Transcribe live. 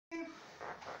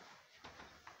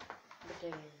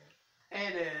day?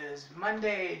 It is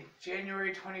Monday,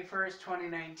 January 21st,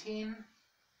 2019.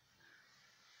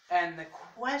 And the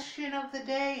question of the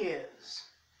day is...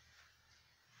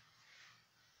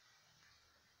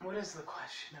 What is the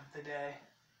question of the day?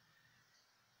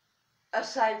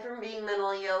 Aside from being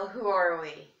mentally ill, who are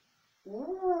we?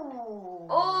 Ooh.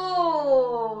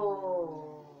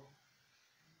 Oh!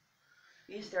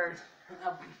 You start.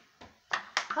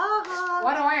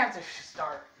 Why do I have to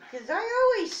start? Because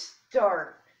I always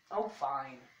start. Oh,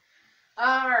 fine.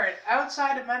 Alright,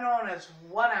 outside of mental illness,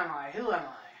 what am I? Who am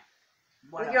I?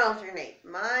 We can alternate.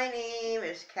 My name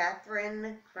is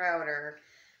Catherine Crowder.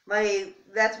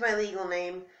 That's my legal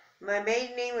name. My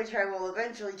maiden name, which I will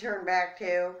eventually turn back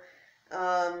to,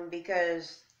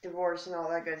 because divorce and all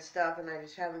that good stuff, and I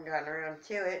just haven't gotten around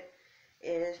to it,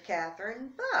 is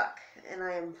Catherine Buck. And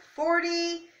I am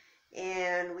 40,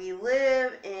 and we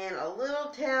live in a little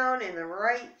town in the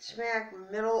right smack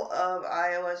middle of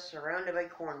Iowa, surrounded by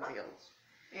cornfields.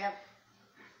 Yep.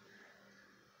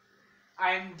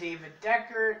 I'm David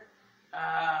Deckert.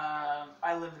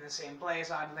 I live in the same place,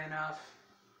 oddly enough.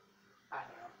 I don't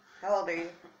know. How old are you?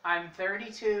 I'm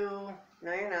 32.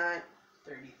 No, you're not.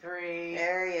 33.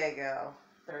 There you go.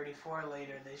 34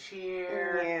 later this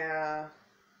year. Yeah.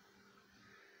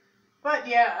 But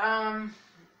yeah,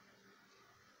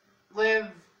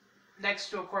 live next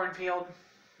to a cornfield,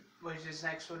 which is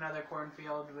next to another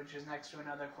cornfield, which is next to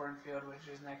another cornfield, which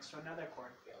is next to another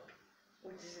cornfield.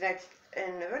 Which is next,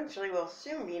 and eventually will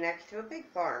soon be next to a pig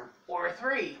farm. Or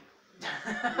 3.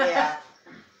 Yeah.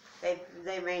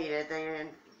 They made it.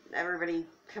 Everybody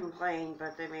complained,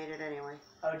 but they made it anyway.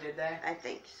 Oh, did they? I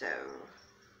think so.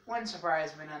 Wouldn't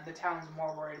surprise me none. The town's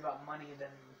more worried about money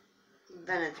than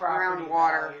Then it's property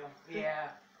groundwater. value. Yeah.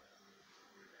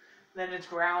 Then it's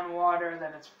groundwater,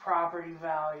 then it's property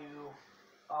value,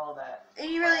 all of that. And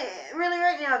you really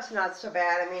right now it's not so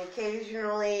bad. I mean,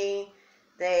 occasionally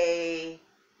they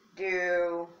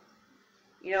do,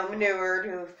 manure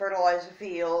to fertilize the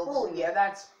fields. Oh yeah,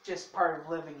 that's just part of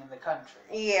living in the country.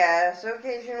 Yeah, so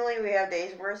occasionally we have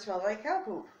days where it smells like cow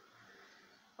poop.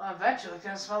 Well, eventually it's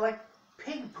going to smell like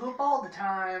pig poop all the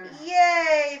time.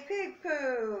 Yay, pig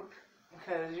poop!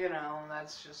 Because,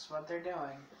 that's just what they're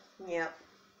doing. Yep.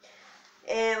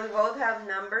 And we both have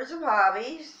numbers of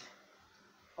hobbies.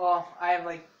 Well, I have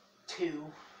like 2.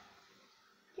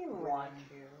 You 1. 2.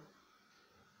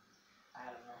 I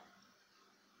don't know.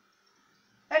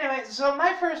 Anyway, so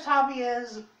my first hobby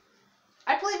is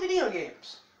I play video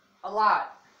games. A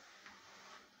lot.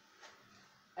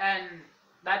 And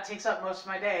that takes up most of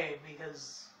my day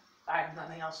because I have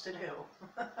nothing else to do.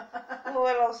 Well,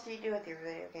 what else do you do with your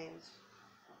video games?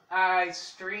 I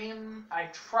stream. I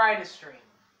try to stream.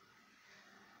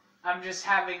 I'm just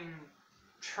having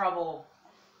trouble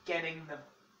getting the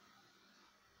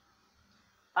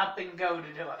up and go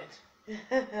to do it.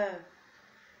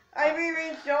 I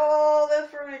rearranged all the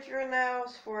furniture in the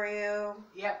house for you.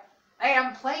 Yep. Hey,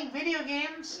 I'm playing video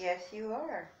games. Yes, you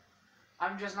are.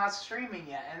 I'm just not streaming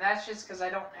yet, and that's just because I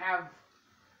don't have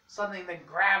something that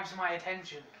grabs my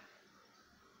attention.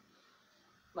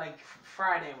 Like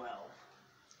Friday will.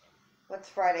 What's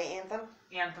Friday, Anthem?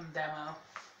 Anthem demo.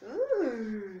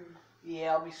 Ooh.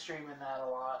 Yeah, I'll be streaming that a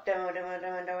lot. Demo.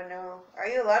 Are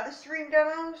you allowed to stream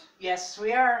demos? Yes,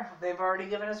 we are. They've already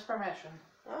given us permission.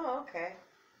 Oh, okay.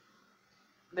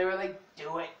 They were like,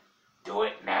 do it. Do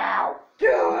it now. Do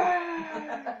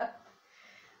it!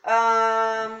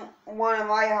 One of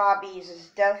my hobbies is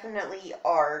definitely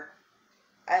art.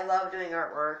 I love doing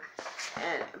artwork.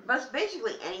 But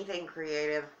basically anything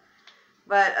creative.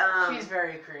 But, She's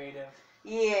very creative.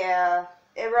 Yeah.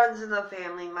 It runs in the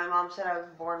family. My mom said I was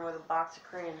born with a box of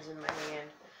crayons in my hand.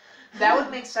 That would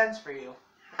make sense for you.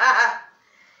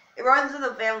 It runs in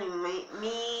the family.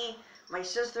 Me, my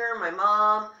sister, my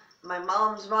mom, my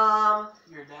mom's mom.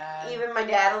 Your dad. Even my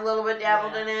dad a little bit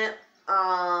dabbled in it.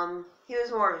 He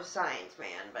was more of a science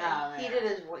man, but he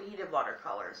did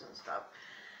watercolors and stuff.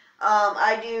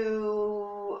 I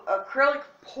do acrylic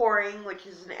pouring, which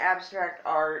is an abstract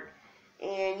art.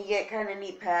 And you get kind of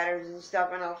neat patterns and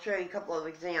stuff, and I'll show you a couple of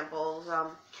examples.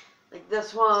 Like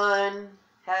this one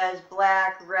has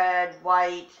black, red,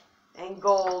 white, and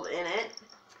gold in it.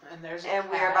 And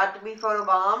we are about to be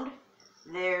photobombed.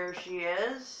 There she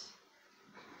is.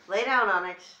 Lay down,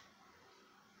 Onyx.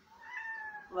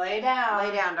 Lay down.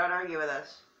 Lay down. Don't argue with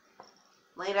us.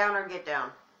 Lay down or get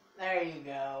down. There you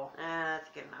go. That's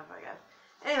good enough, I guess.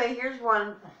 Anyway, here's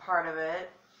one part of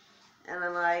it. And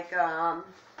then,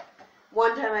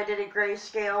 one time I did a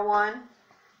grayscale one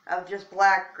of just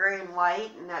black, gray, and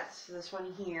white, and that's this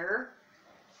one here.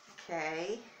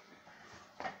 Okay.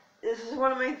 This is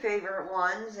one of my favorite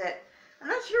ones that I'm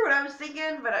not sure what I was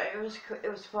thinking, but it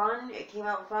was fun. It came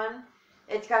out fun.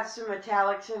 It's got some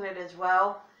metallics in it as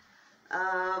well.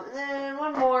 And then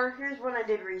one more. Here's one I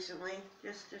did recently,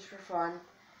 just for fun.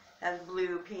 Has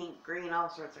blue, pink, green, all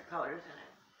sorts of colors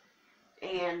in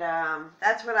it. And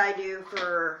that's what I do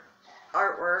for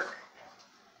artwork.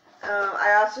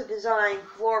 I also design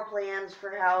floor plans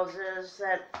for houses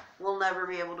that we'll never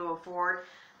be able to afford.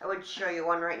 I would show you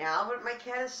one right now, but my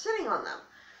cat is sitting on them.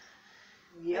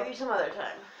 Yep. Maybe some other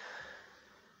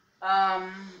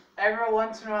time. Every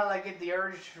once in a while I get the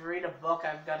urge to read a book.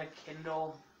 I've got a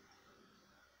Kindle.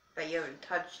 That you haven't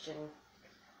touched in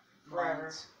forever.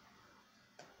 Once.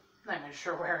 I'm not even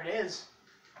sure where it is.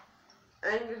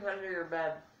 I think it's under your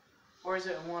bed. Or is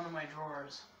it in one of my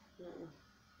drawers?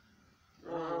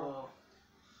 Oh.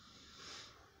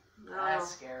 No. That's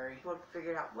scary. We'll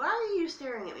figure it out. Why are you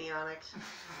staring at me, Onyx?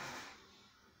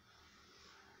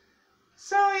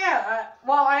 So yeah,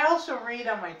 well, I also read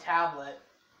on my tablet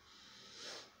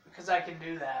because I can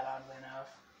do that, oddly enough.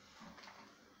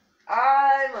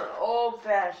 I'm an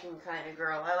old-fashioned kind of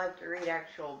girl. I like to read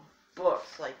actual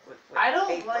books, like with I don't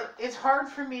paper. like. It's hard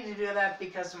for me to do that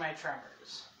because of my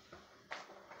tremors.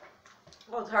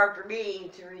 Well, it's hard for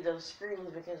me to read those screens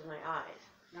because of my eyes.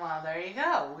 Well, there you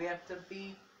go. We have to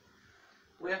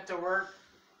work.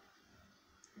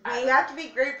 We have to be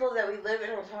grateful that we live in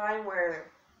a time where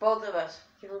both of us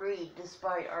can read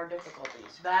despite our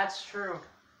difficulties. That's true.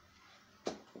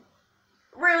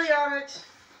 Really, Onyx?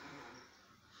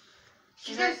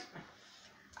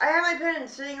 I have my pen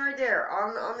sitting right there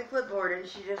on the clipboard, and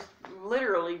she just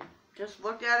literally just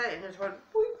looked at it and just went,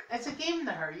 boink. It's a game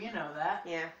to her, you know that.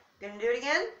 Yeah. Gonna do it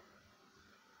again?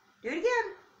 Do it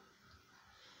again.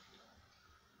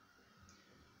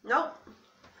 Nope.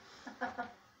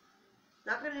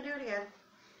 Not gonna do it again.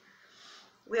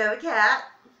 We have a cat.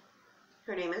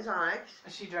 Her name is Onyx.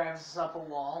 She drives us up a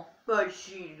wall. But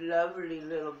she's a lovely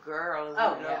little girl.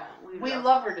 Oh, yeah. We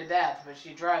love her to death, but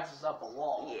she drives us up a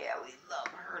wall. Yeah, we love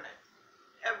her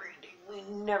to everything. We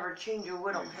never change a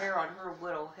little hair on her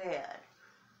little head.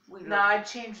 No, I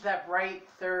changed that right,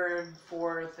 third,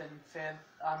 fourth, and fifth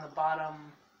on the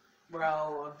bottom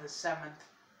row of the 7th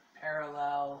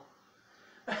parallel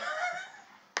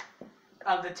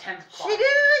of the 10th She did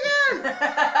it again!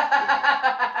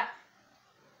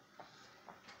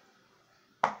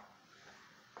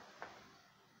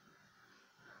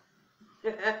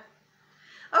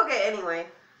 Okay, anyway.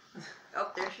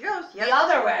 Oh, there she goes. Yep. The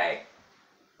other way.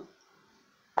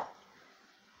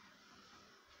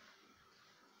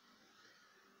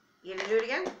 You gonna do it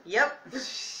again? Yep.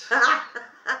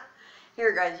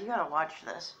 Here, guys, you gotta watch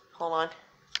this. Hold on.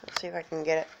 Let's see if I can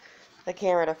get the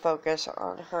camera to focus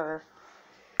on her.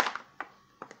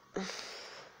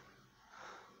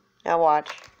 Now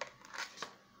watch.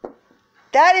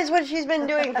 That is what she's been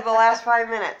doing for the last 5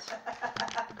 minutes.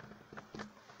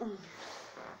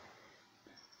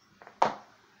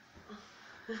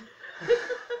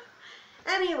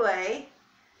 Anyway,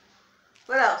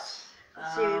 what else?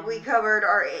 See, we covered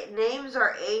our names,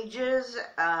 our ages.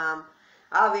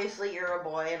 Obviously, you're a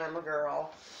boy and I'm a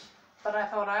girl. But I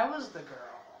thought I was the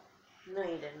girl. No,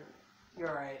 you didn't.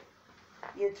 You're right.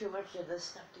 You had too much of this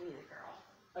stuff to be the girl.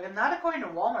 Like, not according to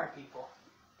Walmart people.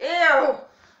 Ew!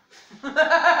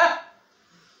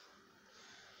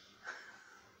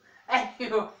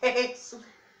 Anyways,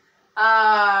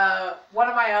 one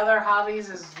of my other hobbies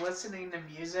is listening to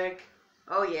music.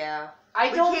 Oh yeah.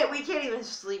 We can't even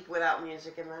sleep without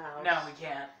music in the house. No, we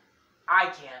can't. I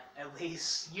can't, at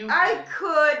least. You can. I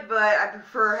could, but I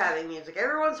prefer having music.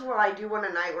 Every once in a while I do one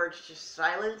a night where it's just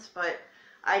silence, but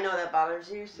I know that bothers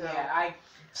you, so. Yeah,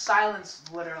 silence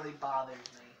literally bothers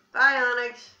me. Bye,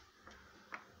 Onyx.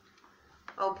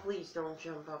 Oh, please don't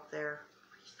jump up there.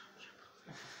 Please don't jump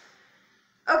up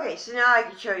there. Okay, so now I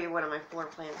can show you one of my floor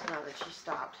plans now that she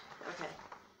stopped. Okay.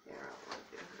 Here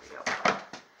we go.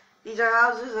 These are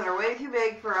houses that are way too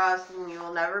big for us, and we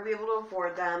will never be able to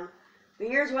afford them. But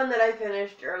here's one that I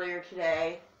finished earlier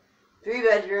today. 3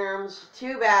 bedrooms,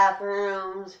 2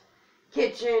 bathrooms,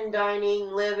 kitchen,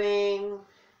 dining, living,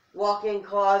 walk-in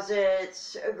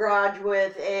closets, a garage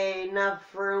with enough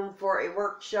room for a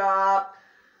workshop,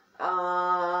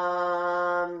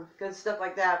 good stuff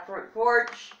like that, front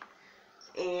porch,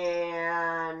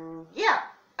 and yeah,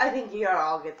 I think you gotta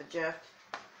all get the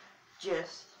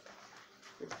gist.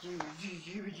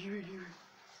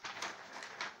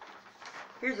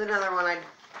 Here's another one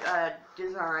I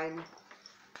designed,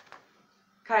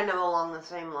 kind of along the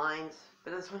same lines,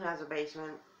 but this one has a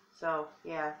basement, so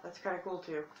yeah, that's kind of cool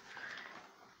too.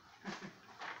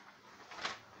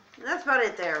 And that's about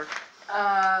it there.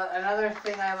 Another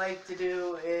thing I like to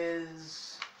do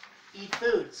is eat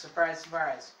food. Surprise,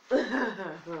 surprise.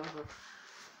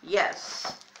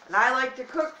 Yes. And I like to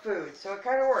cook food, so it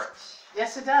kind of works.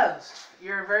 Yes, it does.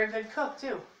 You're a very good cook,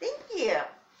 too. Thank you.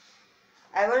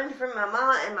 I learned from my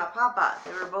mama and my papa.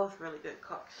 They were both really good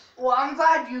cooks. Well, I'm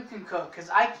glad you can cook, because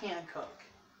I can't cook.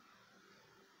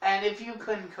 And if you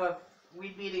couldn't cook,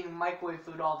 we'd be eating microwave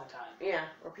food all the time. Yeah,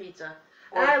 or pizza.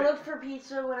 And I looked for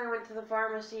pizza when I went to the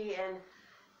pharmacy, and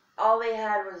all they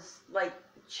had was, like,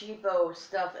 cheapo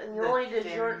stuff. And the only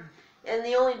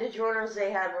DiGiorno's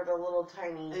they had were the little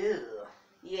tiny... Ew.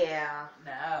 Yeah.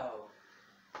 No.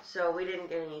 So we didn't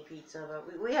get any pizza, but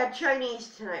we had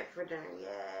Chinese tonight for dinner.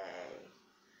 Yay.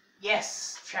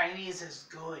 Yes, Chinese is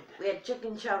good. We had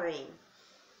chicken chow mein.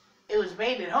 It was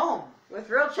made at home. With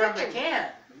real chicken. From the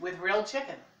can. With real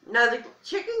chicken. No, the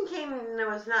chicken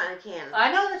was not in a can.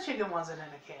 I know the chicken wasn't in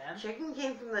a can. Chicken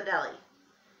came from the deli.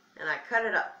 And I cut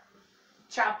it up.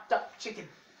 Chopped up chicken.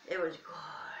 It was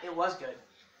good. It was good.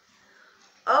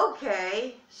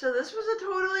 Okay, so this was a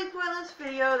totally pointless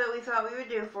video that we thought we would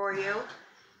do for you.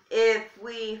 If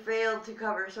we failed to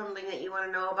cover something that you want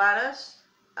to know about us,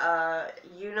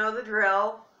 you know the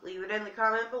drill. Leave it in the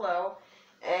comment below.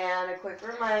 And a quick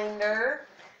reminder,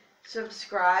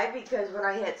 subscribe, because when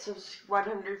I hit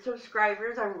 100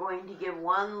 subscribers, I'm going to give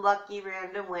one lucky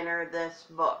random winner this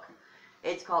book.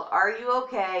 It's called Are You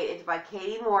Okay? It's by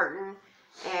Katie Morton.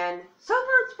 And so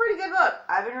far, it's a pretty good book.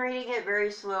 I've been reading it very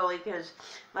slowly because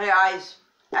my eyes,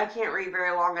 I can't read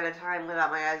very long at a time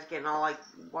without my eyes getting all like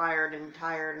wired and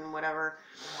tired and whatever.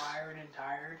 Wired and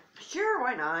tired? Sure,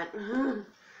 why not?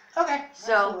 Okay.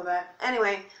 So, with that.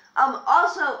 anyway,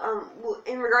 also,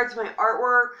 in regards to my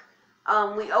artwork,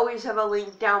 we always have a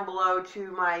link down below to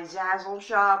my Zazzle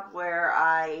shop where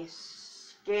I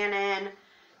scan in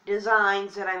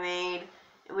designs that I made.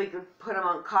 We could put them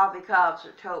on coffee cups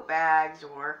or tote bags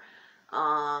or,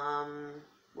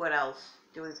 what else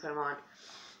do we put them on?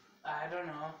 I don't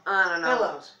know. I don't know.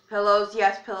 Pillows. Pillows,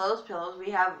 yes, pillows.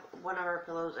 We have one of our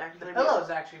pillows actually. The pillow's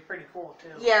actually pretty cool,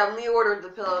 too. Yeah, we ordered the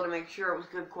pillow to make sure it was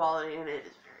good quality, and it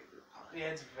is very good quality.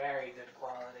 Yeah, it's very good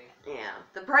quality. Yeah.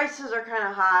 The prices are kind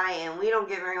of high, and we don't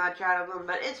get very much out of them,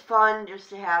 but it's fun just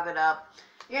to have it up.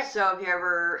 Yeah. So if you're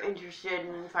ever interested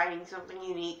in finding something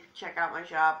unique, check out my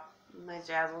shop. My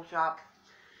Zazzle shop.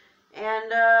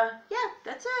 And, yeah,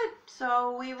 that's it.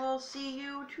 So, we will see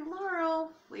you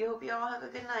tomorrow. We hope you all have a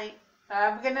good night.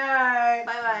 Have a good night.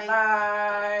 Bye-bye.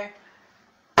 Bye.